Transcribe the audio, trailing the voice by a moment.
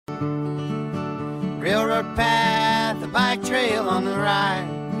railroad path, a bike trail on the right,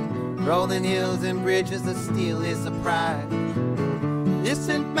 rolling hills and bridges of steel is a pride.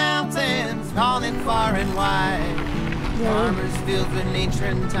 Distant mountains calling far and wide, farmers fields with nature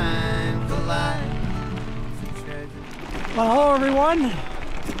and time collide. Well, hello everyone.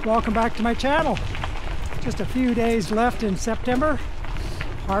 Welcome back to my channel. Just a few days left in September.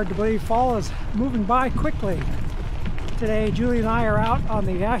 Hard to believe fall is moving by quickly. Today, Julie and I are out on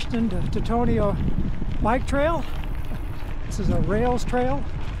the Ashton to Tetonia bike trail. This is a rails trail.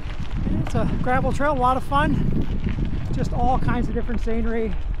 It's a gravel trail, a lot of fun. Just all kinds of different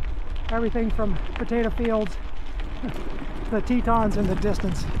scenery. Everything from potato fields to the Tetons in the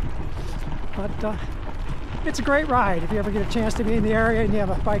distance. But it's a great ride. If you ever get a chance to be in the area and you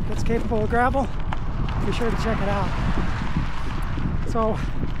have a bike that's capable of gravel, be sure to check it out. So,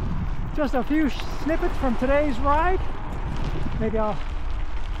 just a few snippets from today's ride. Maybe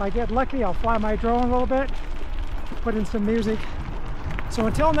if I get lucky, I'll fly my drone a little bit, put in some music. So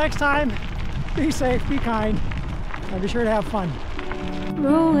until next time, be safe, be kind, and be sure to have fun.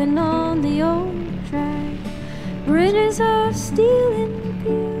 Rolling on the old track, bridges of steel and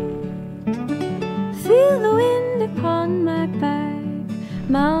pure. Feel the wind upon my back,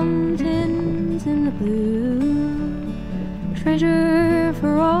 mountains in the blue. Treasure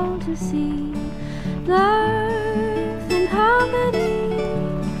for all to see, life in harmony.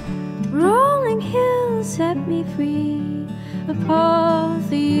 Rolling hills set me free, a path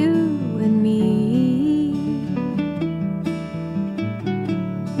for you and me.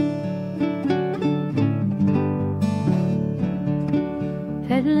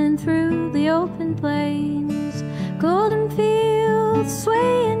 Pedaling through the open plains, golden fields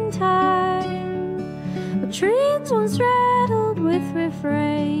sway in time. The trains once rattled with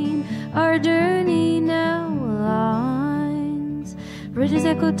refrain, our journey now aligns. Bridges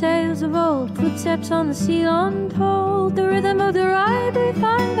echo tales of old, footsteps on the sea untold. The rhythm of the ride, we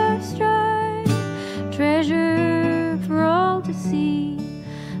find our stride. Treasure for all to see,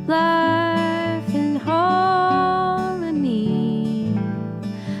 life in harmony.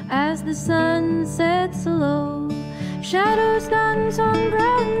 As the sun sets low, shadows dance on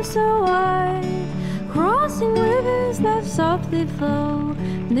ground so wide, crossing rivers that softly flow.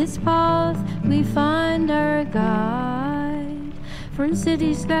 This path we find our guide. From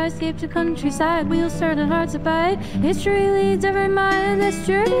city skyscape to countryside, wheels turn and hearts abide. History leads every mile in this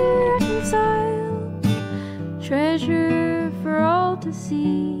journey we reconcile. Treasure for all to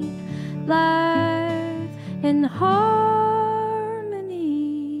see, life in the heart.